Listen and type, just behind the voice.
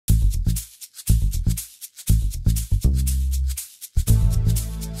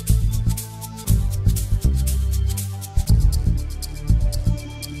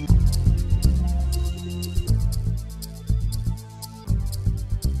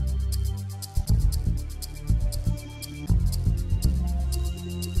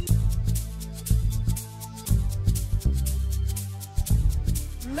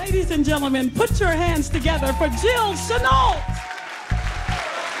Ladies and gentlemen, put your hands together for Jill Chenault.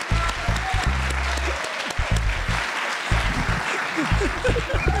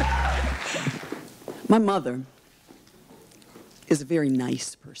 My mother is a very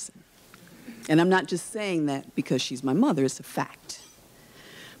nice person. And I'm not just saying that because she's my mother, it's a fact.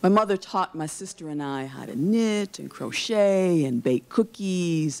 My mother taught my sister and I how to knit and crochet and bake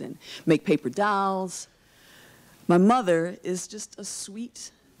cookies and make paper dolls. My mother is just a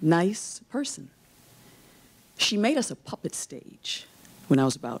sweet, nice person. She made us a puppet stage when I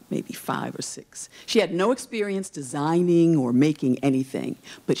was about maybe 5 or 6. She had no experience designing or making anything,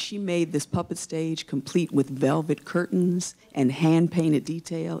 but she made this puppet stage complete with velvet curtains and hand-painted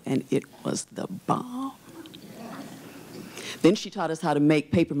detail, and it was the bomb. Then she taught us how to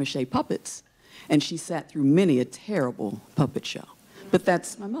make papier-mâché puppets, and she sat through many a terrible puppet show. But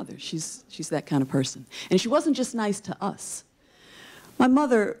that's my mother. She's that kind of person. And she wasn't just nice to us. My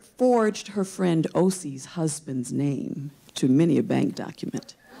mother forged her friend Osie's husband's name to many a bank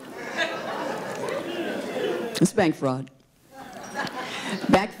document. It's bank fraud.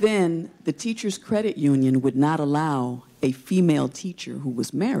 Back then, the teachers' credit union would not allow a female teacher who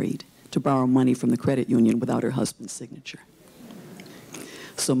was married to borrow money from the credit union without her husband's signature.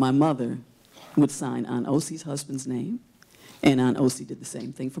 So my mother would sign Aunt Osie's husband's name, and Aunt Osie did the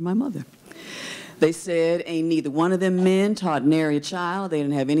same thing for my mother. They said ain't neither one of them men taught nary a child. They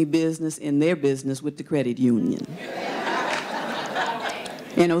didn't have any business in their business with the credit union.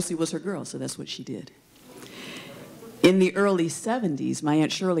 And Osie was her girl, so that's what she did. In the early 70s, my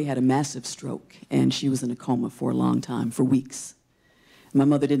Aunt Shirley had a massive stroke, and she was in a coma for a long time, for weeks. My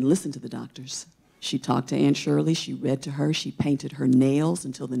mother didn't listen to the doctors. She talked to Aunt Shirley, she read to her, she painted her nails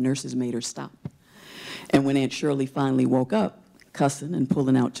until the nurses made her stop. And when Aunt Shirley finally woke up, cussing and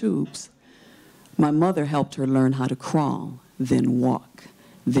pulling out tubes, my mother helped her learn how to crawl, then walk,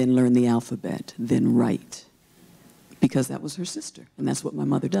 then learn the alphabet, then write. Because that was her sister, and that's what my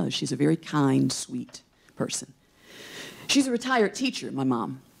mother does. She's a very kind, sweet person. She's a retired teacher, my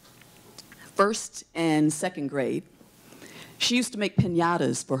mom. 1st and 2nd grade, she used to make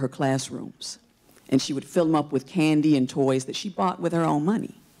piñatas for her classrooms, and she would fill them up with candy and toys that she bought with her own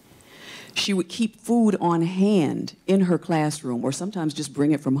money. She would keep food on hand in her classroom, or sometimes just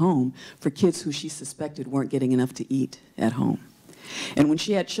bring it from home for kids who she suspected weren't getting enough to eat at home. And when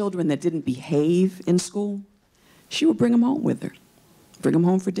she had children that didn't behave in school, she would bring them home with her, bring them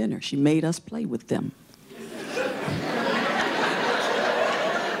home for dinner. She made us play with them.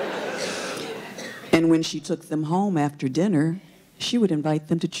 And when she took them home after dinner, she would invite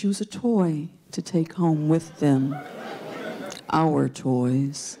them to choose a toy to take home with them. Our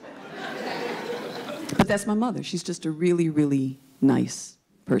toys. But that's my mother. She's just a really, really nice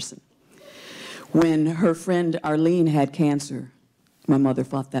person. When her friend Arlene had cancer, my mother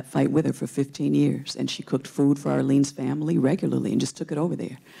fought that fight with her for 15 years, and she cooked food for Arlene's family regularly and just took it over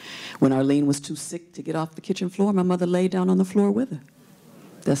there. When Arlene was too sick to get off the kitchen floor, my mother laid down on the floor with her.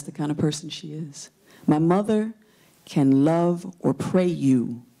 That's the kind of person she is. My mother can love or pray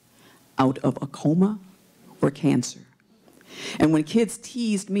you out of a coma or cancer. And when kids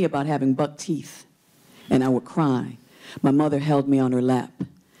teased me about having buck teeth, and I would cry, my mother held me on her lap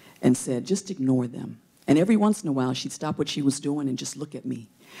and said, just ignore them. And every once in a while, she'd stop what she was doing and just look at me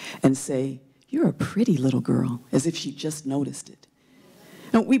and say, you're a pretty little girl, as if she just noticed it.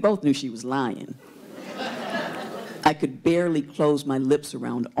 Now, we both knew she was lying. I could barely close my lips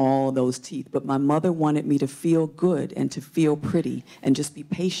around all those teeth, but my mother wanted me to feel good and to feel pretty and just be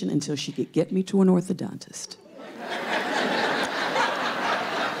patient until she could get me to an orthodontist.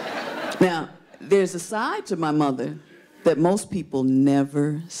 Now, there's a side to my mother that most people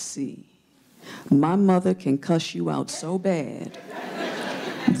never see. My mother can cuss you out so bad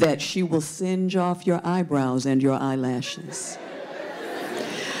that she will singe off your eyebrows and your eyelashes.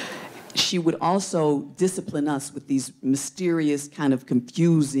 She would also discipline us with these mysterious, kind of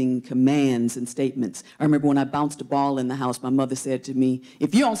confusing commands and statements. I remember when I bounced a ball in the house, my mother said to me,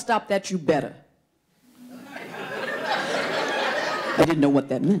 if you don't stop that, you better. I didn't know what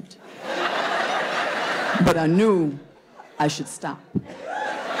that meant. But I knew I should stop.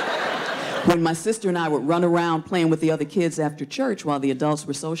 When my sister and I would run around playing with the other kids after church while the adults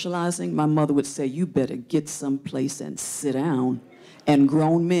were socializing, my mother would say, you better get someplace and sit down. And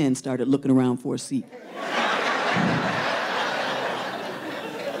grown men started looking around for a seat.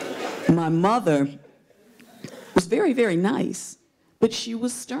 My mother was very, very nice, but she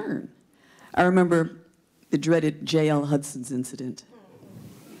was stern. I remember the dreaded J.L. Hudson's incident.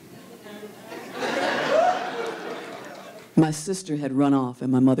 My sister had run off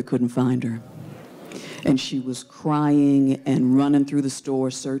and my mother couldn't find her. And she was crying and running through the store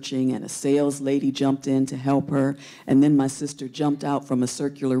searching, and a sales lady jumped in to help her. And then my sister jumped out from a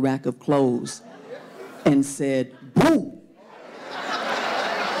circular rack of clothes and said, "Boo!"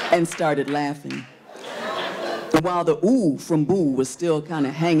 and started laughing. And while the ooh from boo was still kind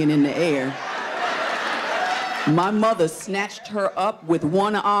of hanging in the air, my mother snatched her up with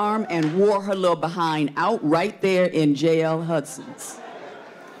one arm and wore her little behind out right there in J.L. Hudson's.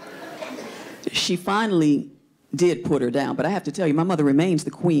 She finally did put her down, but I have to tell you, my mother remains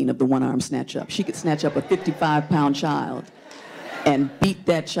the queen of the one-arm snatch-up. She could snatch up a 55-pound child and beat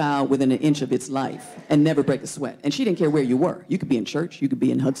that child within an inch of its life and never break a sweat. And she didn't care where you were. You could be in church, you could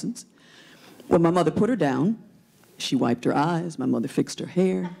be in Hudson's. When my mother put her down, she wiped her eyes, my mother fixed her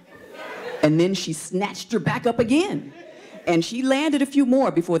hair, and then she snatched her back up again. And she landed a few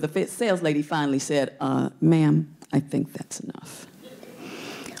more before the sales lady finally said, "Ma'am, I think that's enough."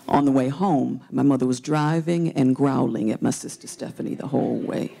 On the way home, my mother was driving and growling at my sister Stephanie the whole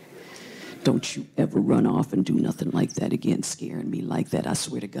way. "Don't you ever run off and do nothing like that again, scaring me like that. I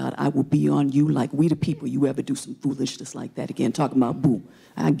swear to God, I will be on you like we the people. You ever do some foolishness like that again, talking about boo,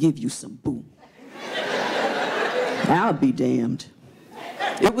 I'll give you some boo." I'll be damned.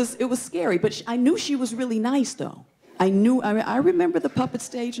 It was scary, but I knew she was really nice, though. I remember the puppet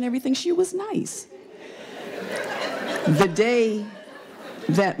stage and everything. She was nice. The day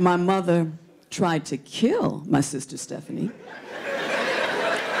that my mother tried to kill my sister Stephanie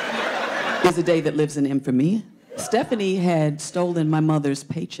is a day that lives in infamy. Stephanie had stolen my mother's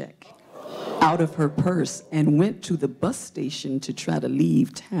paycheck out of her purse and went to the bus station to try to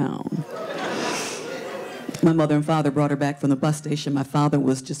leave town. My mother and father brought her back from the bus station. My father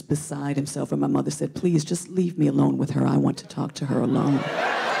was just beside himself, and my mother said, "Please, just leave me alone with her. I want to talk to her alone."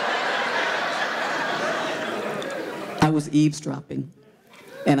 I was eavesdropping,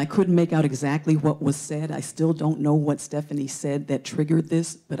 and I couldn't make out exactly what was said. I still don't know what Stephanie said that triggered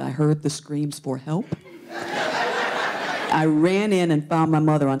this, but I heard the screams for help. I ran in and found my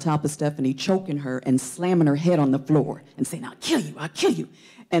mother on top of Stephanie, choking her and slamming her head on the floor and saying, "I'll kill you, I'll kill you."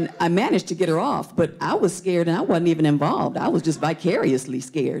 And I managed to get her off, but I was scared and I wasn't even involved. I was just vicariously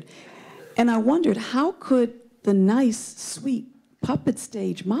scared. And I wondered, how could the nice, sweet puppet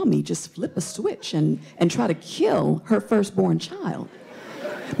stage mommy just flip a switch and try to kill her firstborn child?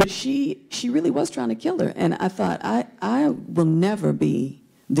 But she really was trying to kill her. And I thought, I will never be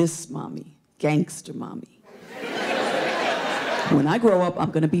this mommy, gangster mommy. When I grow up,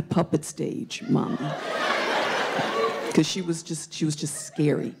 I'm going to be puppet stage mommy. Because she was just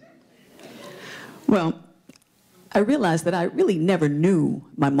scary. Well, I realized that I really never knew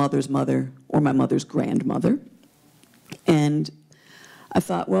my mother's mother or my mother's grandmother. And I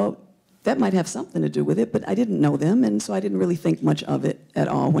thought, well, that might have something to do with it, but I didn't know them, and so I didn't really think much of it at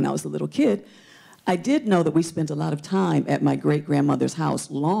all when I was a little kid. I did know that we spent a lot of time at my great-grandmother's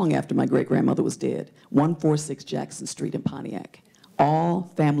house long after my great-grandmother was dead, 146 Jackson Street in Pontiac. All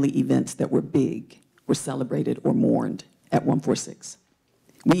family events that were big were celebrated or mourned at 146.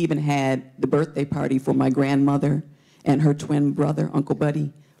 We even had the birthday party for my grandmother and her twin brother, Uncle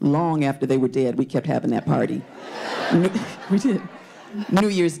Buddy. Long after they were dead, we kept having that party. We did. New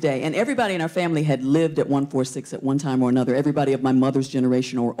Year's Day. And everybody in our family had lived at 146 at one time or another. Everybody of my mother's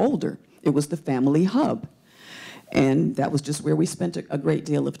generation or older. It was the family hub. And that was just where we spent a great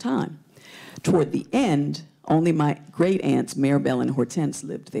deal of time. Toward the end, only my great aunts, Maribel and Hortense,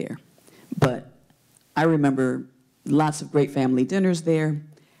 lived there. But I remember lots of great family dinners there.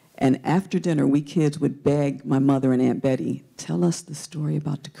 And after dinner, we kids would beg my mother and Aunt Betty, tell us the story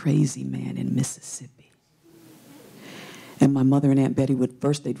about the crazy man in Mississippi. And my mother and Aunt Betty would,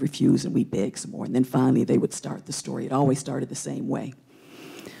 first they'd refuse and we'd beg some more. And then finally they would start the story. It always started the same way.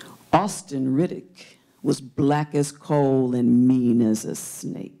 Austin Riddick was black as coal and mean as a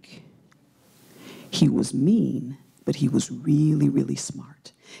snake. He was mean, but he was really, really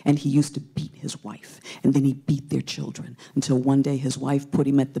smart. And he used to beat his wife, and then he beat their children, until one day his wife put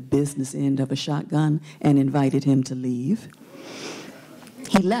him at the business end of a shotgun and invited him to leave.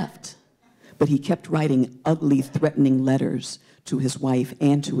 He left, but he kept writing ugly, threatening letters to his wife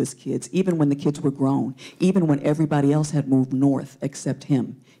and to his kids, even when the kids were grown, even when everybody else had moved north except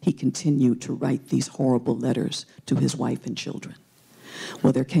him. He continued to write these horrible letters to his wife and children.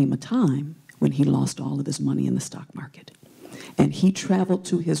 Well, there came a time when he lost all of his money in the stock market. And he traveled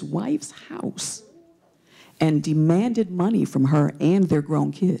to his wife's house and demanded money from her and their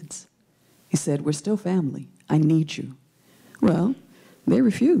grown kids. He said, we're still family. I need you. Well, they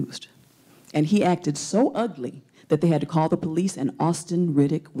refused. And he acted so ugly that they had to call the police, and Austin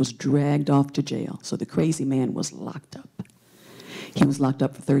Riddick was dragged off to jail. So the crazy man was locked up. He was locked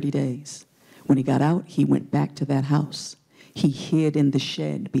up for 30 days. When he got out, he went back to that house. He hid in the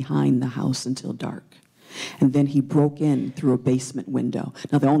shed behind the house until dark. And then he broke in through a basement window.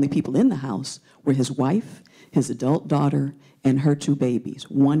 Now, the only people in the house were his wife, his adult daughter, and her 2 babies,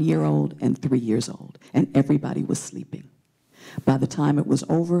 1-year-old and 3 years old. And everybody was sleeping. By the time it was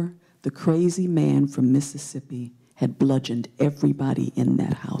over, the crazy man from Mississippi had bludgeoned everybody in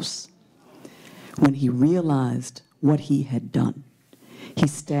that house. When he realized what he had done, he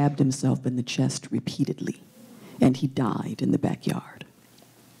stabbed himself in the chest repeatedly, and he died in the backyard.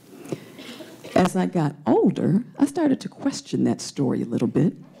 As I got older, I started to question that story a little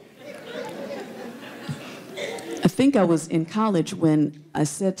bit. I think I was in college when I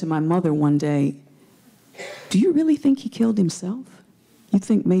said to my mother one day, "Do you really think he killed himself? You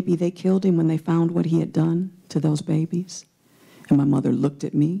think maybe they killed him when they found what he had done to those babies?" And my mother looked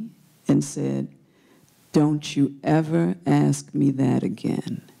at me and said, "Don't you ever ask me that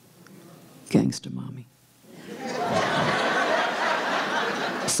again, gangster mommy."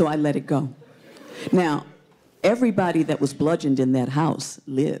 So I let it go. Now, everybody that was bludgeoned in that house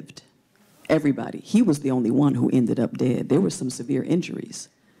lived. Everybody. He was the only one who ended up dead. There were some severe injuries,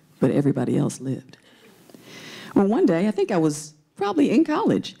 but everybody else lived. Well, one day, I think I was probably in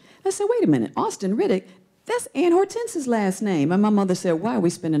college. I said, "Wait a minute, Austin Riddick, that's Aunt Hortense's last name." And my mother said, "Why are we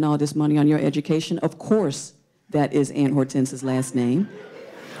spending all this money on your education?" Of course, that is Aunt Hortense's last name.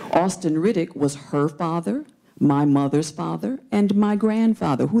 Austin Riddick was her father, my mother's father, and my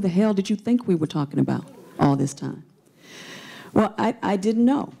grandfather. Who the hell did you think we were talking about all this time? Well, I didn't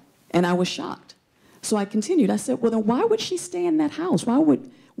know, and I was shocked. So I continued. I said, "Well, then why would she stay in that house? Why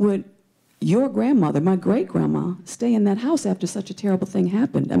would your grandmother, my great-grandma, stay in that house after such a terrible thing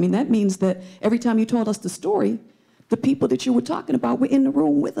happened? I mean, that means that every time you told us the story, the people that you were talking about were in the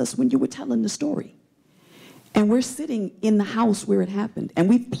room with us when you were telling the story. And we're sitting in the house where it happened. And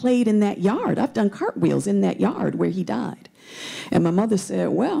we've played in that yard. I've done cartwheels in that yard where he died." And my mother said,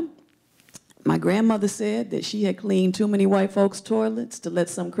 "Well, my grandmother said that she had cleaned too many white folks' toilets to let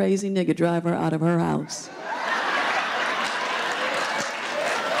some crazy nigga drive her out of her house."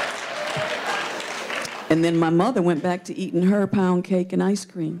 And then my mother went back to eating her pound cake and ice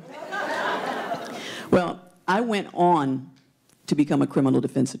cream. Well, I went on to become a criminal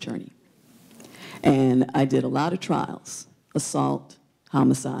defense attorney. And I did a lot of trials, assault,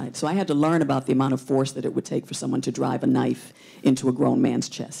 homicide. So I had to learn about the amount of force that it would take for someone to drive a knife into a grown man's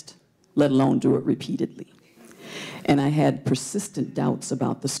chest, let alone do it repeatedly. And I had persistent doubts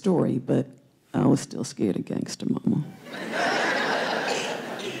about the story, but I was still scared of gangster mama.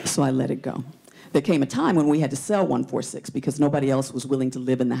 So I let it go. There came a time when we had to sell 146 because nobody else was willing to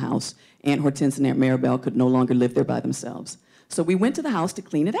live in the house. Aunt Hortense and Aunt Maribel could no longer live there by themselves. So we went to the house to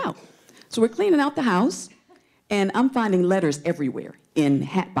clean it out. So we're cleaning out the house, and I'm finding letters everywhere, in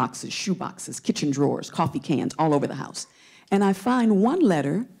hat boxes, shoe boxes, kitchen drawers, coffee cans, all over the house. And I find one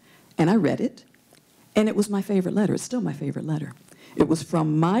letter, and I read it, and it was my favorite letter. It's still my favorite letter. It was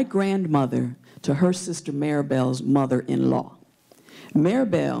from my grandmother to her sister Maribel's mother-in-law.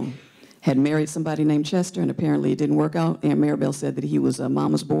 Maribel had married somebody named Chester, and apparently it didn't work out. Aunt Maribel said that he was a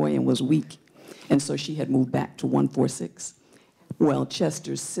mama's boy and was weak, and so she had moved back to 146. Well,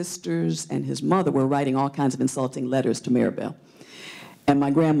 Chester's sisters and his mother were writing all kinds of insulting letters to Maribel. And my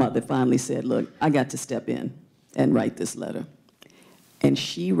grandmother finally said, "Look, I got to step in and write this letter." And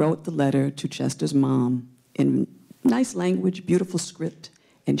she wrote the letter to Chester's mom in nice language, beautiful script,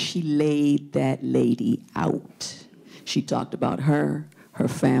 and she laid that lady out. She talked about her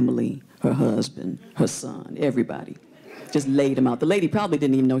family, her husband, her son, everybody. Just laid them out. The lady probably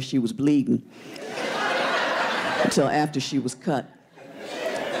didn't even know she was bleeding until after she was cut.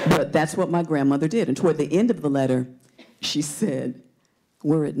 But that's what my grandmother did. And toward the end of the letter, she said,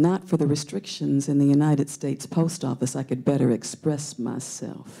 "Were it not for the restrictions in the United States Post Office, I could better express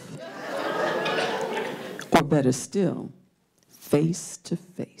myself." Or better still, face to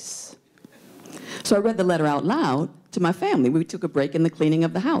face. So I read the letter out loud to my family. We took a break in the cleaning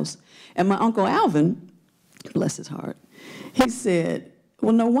of the house. And my Uncle Alvin, bless his heart, he said,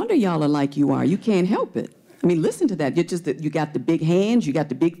 "Well, no wonder y'all are like you are. You can't help it. I mean, listen to that. You got the big hands, you got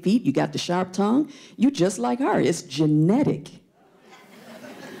the big feet, you got the sharp tongue. You just like her. It's genetic."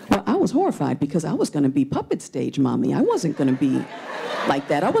 Well, I was horrified because I was going to be puppet stage mommy. I wasn't going to be like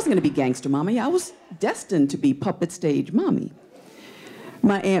that. I wasn't going to be gangster mommy. I was destined to be puppet stage mommy.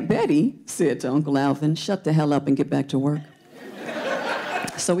 My Aunt Betty said to Uncle Alvin, "Shut the hell up and get back to work."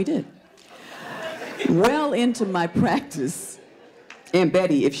 So we did. Well into my practice, Aunt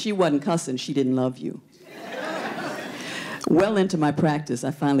Betty, if she wasn't cussing, she didn't love you. Well into my practice,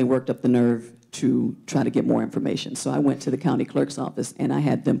 I finally worked up the nerve to try to get more information. So I went to the county clerk's office, and I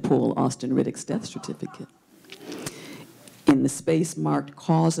had them pull Austin Riddick's death certificate. In the space marked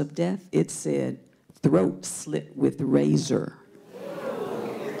cause of death, it said, throat slit with razor.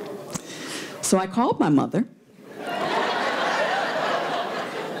 So I called my mother,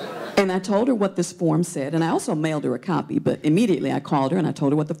 and I told her what this form said, and I also mailed her a copy, but immediately I called her and I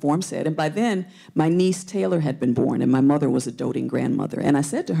told her what the form said, and by then my niece Taylor had been born, and my mother was a doting grandmother, and I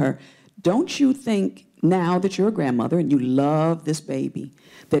said to her, don't you think now that you're a grandmother and you love this baby,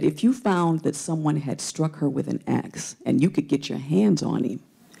 that if you found that someone had struck her with an axe and you could get your hands on him,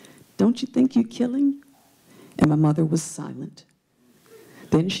 don't you think you'd kill him? And my mother was silent.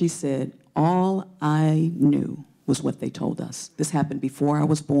 Then she said, all I knew was what they told us. This happened before I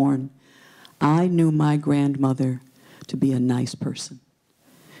was born. I knew my grandmother to be a nice person.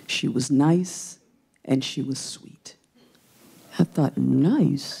 She was nice and she was sweet. I thought,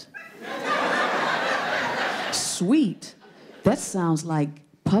 nice? Sweet? That sounds like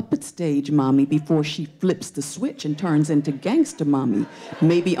puppet stage mommy before she flips the switch and turns into gangster mommy.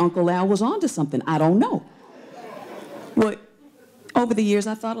 Maybe Uncle Al was onto something. I don't know. Well, over the years,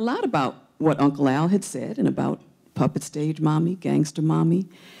 I thought a lot about what Uncle Al had said and about puppet stage mommy, gangster mommy.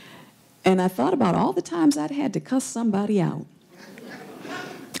 And I thought about all the times I'd had to cuss somebody out.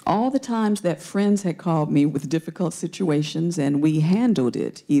 All the times that friends had called me with difficult situations, and we handled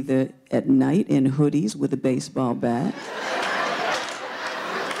it either at night in hoodies with a baseball bat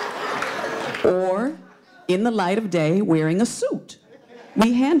or in the light of day wearing a suit.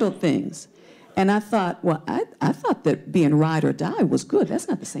 We handled things. And I thought, well, I thought that being ride or die was good. That's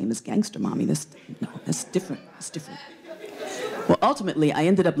not the same as gangster mommy. That's different. It's different. Well, ultimately, I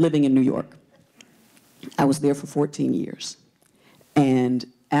ended up living in New York. I was there for 14 years. And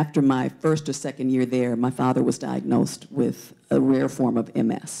after my first or second year there, my father was diagnosed with a rare form of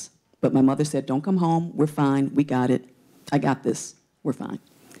MS. But my mother said, don't come home. We're fine. We got it. I got this. We're fine.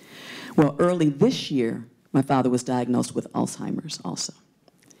 Well, early this year, my father was diagnosed with Alzheimer's also.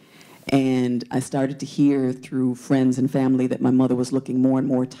 And I started to hear through friends and family that my mother was looking more and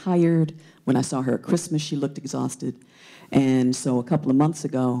more tired. When I saw her at Christmas, she looked exhausted. And so a couple of months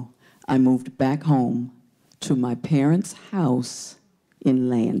ago, I moved back home to my parents' house in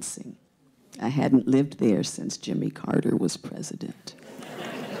Lansing. I hadn't lived there since Jimmy Carter was president.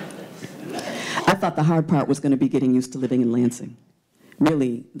 I thought the hard part was going to be getting used to living in Lansing.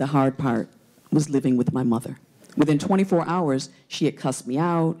 Really, the hard part was living with my mother. Within 24 hours, she had cussed me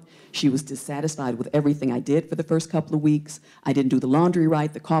out. She was dissatisfied with everything I did for the first couple of weeks. I didn't do the laundry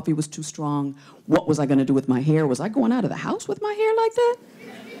right. The coffee was too strong. What was I going to do with my hair? Was I going out of the house with my hair like that?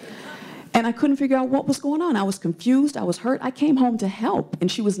 And I couldn't figure out what was going on. I was confused. I was hurt. I came home to help,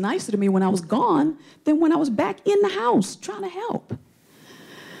 and she was nicer to me when I was gone than when I was back in the house trying to help.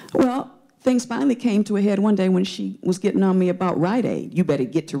 Well, things finally came to a head one day when she was getting on me about Rite Aid. You better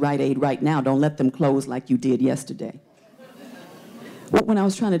get to Rite Aid right now. Don't let them close like you did yesterday. Well, when I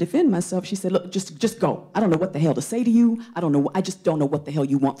was trying to defend myself, she said, look, just go. I don't know what the hell to say to you. I just don't know what the hell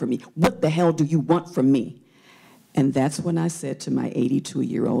you want from me. What the hell do you want from me? And that's when I said to my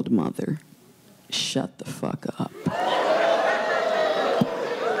 82-year-old mother, shut the fuck up.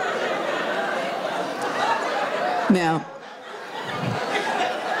 Now,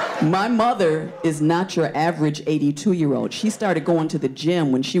 my mother is not your average 82-year-old. She started going to the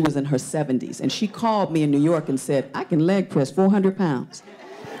gym when she was in her 70s, and she called me in New York and said, I can leg press 400 pounds.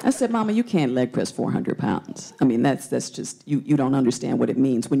 I said, Mama, you can't leg press 400 pounds. I mean, that's just, you don't understand what it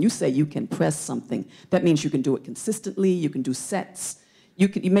means. When you say you can press something, that means you can do it consistently, you can do sets.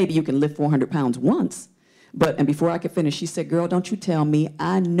 Maybe you can lift 400 pounds once. And before I could finish, she said, girl, don't you tell me,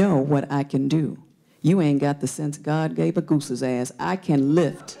 I know what I can do. You ain't got the sense God gave a goose's ass. I can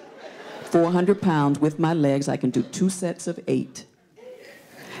lift 400 pounds with my legs. I can do 2 sets of 8.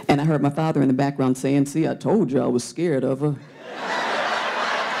 And I heard my father in the background saying, see, I told you I was scared of her.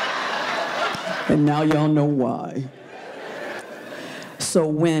 And now y'all know why. So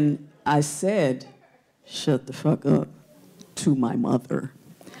when I said, shut the fuck up, to my mother,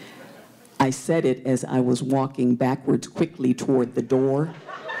 I said it as I was walking backwards quickly toward the door.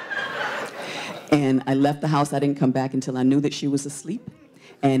 And I left the house. I didn't come back until I knew that she was asleep.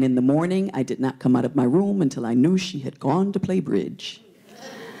 And in the morning, I did not come out of my room until I knew she had gone to play bridge.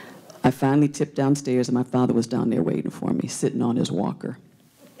 I finally tipped downstairs, and my father was down there waiting for me, sitting on his walker.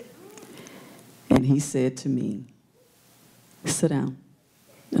 And he said to me, sit down.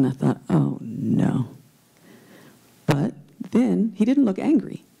 And I thought, oh, no. But then he didn't look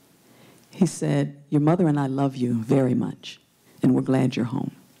angry. He said, your mother and I love you very much, and we're glad you're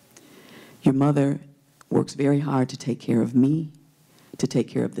home. Your mother works very hard to take care of me, to take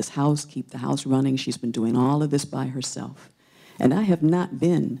care of this house, keep the house running. She's been doing all of this by herself. And I have not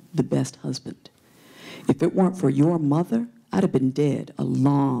been the best husband. If it weren't for your mother, I'd have been dead a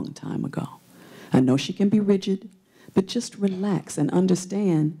long time ago. I know she can be rigid, but just relax and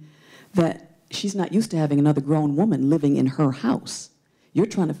understand that she's not used to having another grown woman living in her house. You're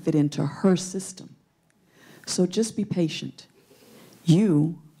trying to fit into her system. So just be patient.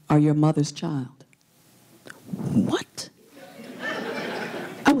 You are your mother's child. What?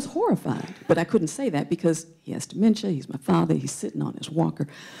 I was horrified, but I couldn't say that because he has dementia, he's my father, he's sitting on his walker.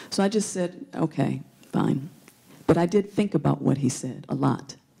 So I just said, okay, fine. But I did think about what he said a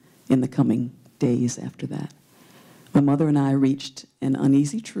lot in the coming days after that. My mother and I reached an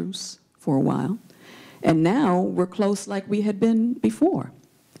uneasy truce for a while, and now we're close like we had been before.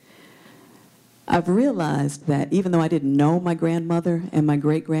 I've realized that even though I didn't know my grandmother and my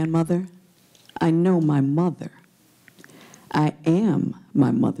great-grandmother, I know my mother. I am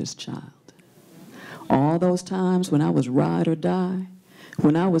my mother's child. All those times when I was ride or die,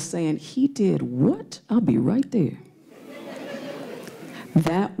 when I was saying, he did what? I'll be right there.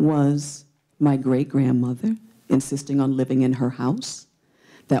 That was my great-grandmother insisting on living in her house.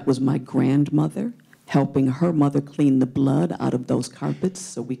 That was my grandmother helping her mother clean the blood out of those carpets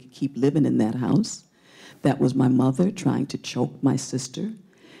so we could keep living in that house. That was my mother trying to choke my sister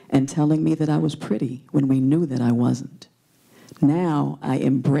and telling me that I was pretty when we knew that I wasn't. Now I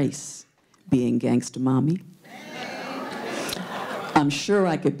embrace being gangsta mommy. I'm sure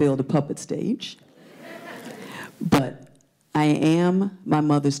I could build a puppet stage, but I am my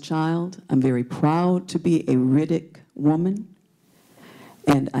mother's child. I'm very proud to be a Riddick woman,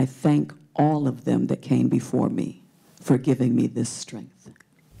 and I thank all of them that came before me for giving me this strength.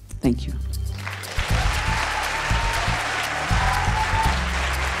 Thank you.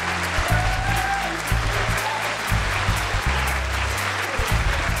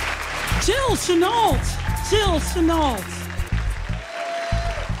 Chenault.